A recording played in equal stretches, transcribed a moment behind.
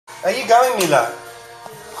Are you going, Milla?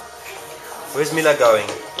 Where's Milla going?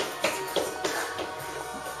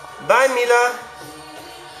 Bye, Milla.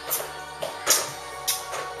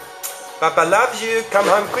 Papa loves you. Come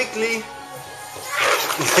home quickly.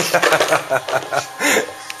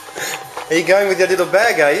 Are you going with your little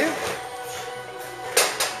bag, are you?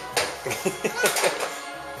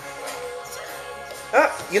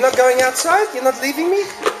 Ah, you're not going outside? You're not leaving me?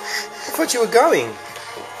 I thought you were going.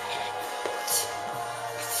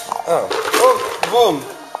 Oh, oh, boom.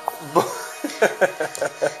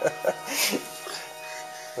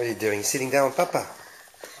 What are you doing? Sitting down with Papa?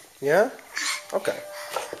 Yeah? Okay.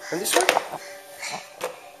 And this one?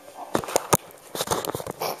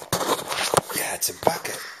 Yeah, it's a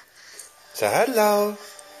bucket. So hello.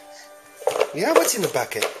 Yeah, what's in the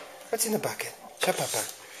bucket? What's in the bucket? Show Papa.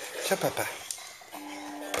 Show Papa.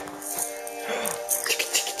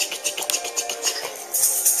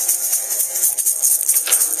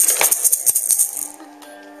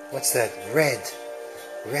 What's that? Red.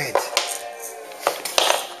 Red.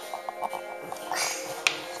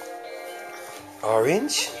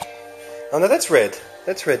 Orange? Oh no, that's red.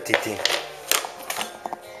 That's red, Titi.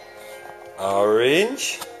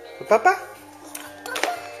 Orange. Papa?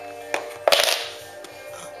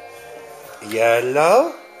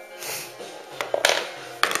 Yellow.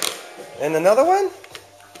 And another one?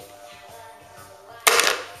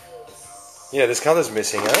 Yeah, this color's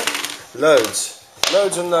missing, huh? Loads.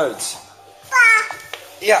 Loads and loads.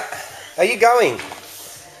 Yeah. Are you going?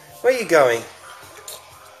 Where are you going?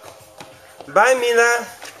 Bye, Milla.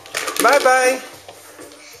 Bye-bye.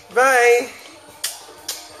 Bye.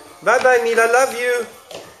 Bye-bye, Milla. Love you.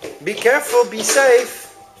 Be careful. Be safe.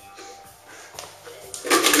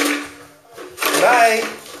 Bye.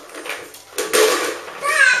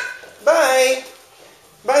 Bye.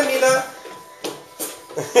 Bye, Milla.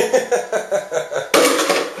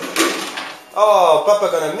 Oh, Papa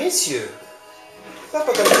gonna miss you.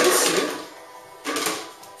 Papa gonna miss you.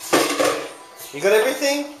 You got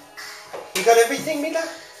everything? You got everything, Milla?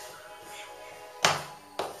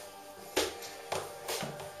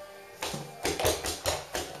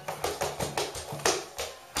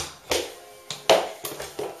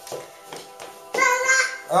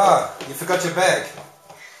 Ah, you forgot your bag.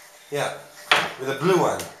 Yeah, with a blue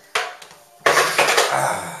one.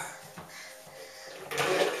 Ah.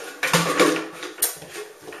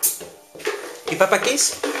 Give Papa a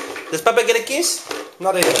kiss? Does Papa get a kiss?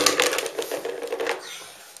 Not even.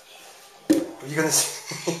 What are you gonna say?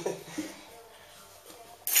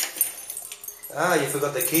 Ah, you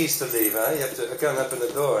forgot the keys to leave, huh? You have to go and open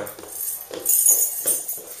the door.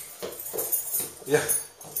 Yeah.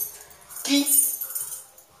 Key.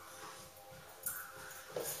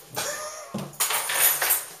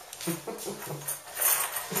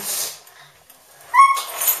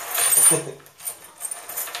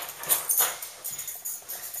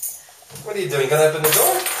 What are you doing? Gonna open the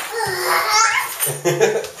door?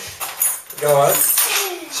 Go on.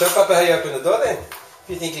 Show Papa how you open the door then.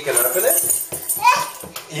 You think you can open it?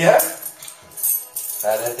 Yeah?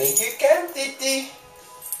 I don't think you can, Titi.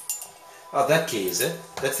 Oh, that key is it?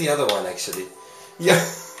 That's the other one actually. Yeah.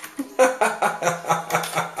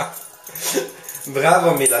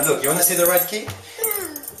 Bravo, Milla. Look, you want to see the right key?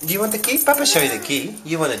 Do you want the key? Papa show you the key.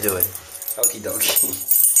 You want to do it. Okie dokie.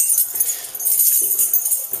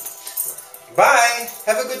 Bye.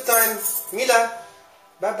 Have a good time. Milla.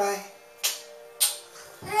 Bye-bye.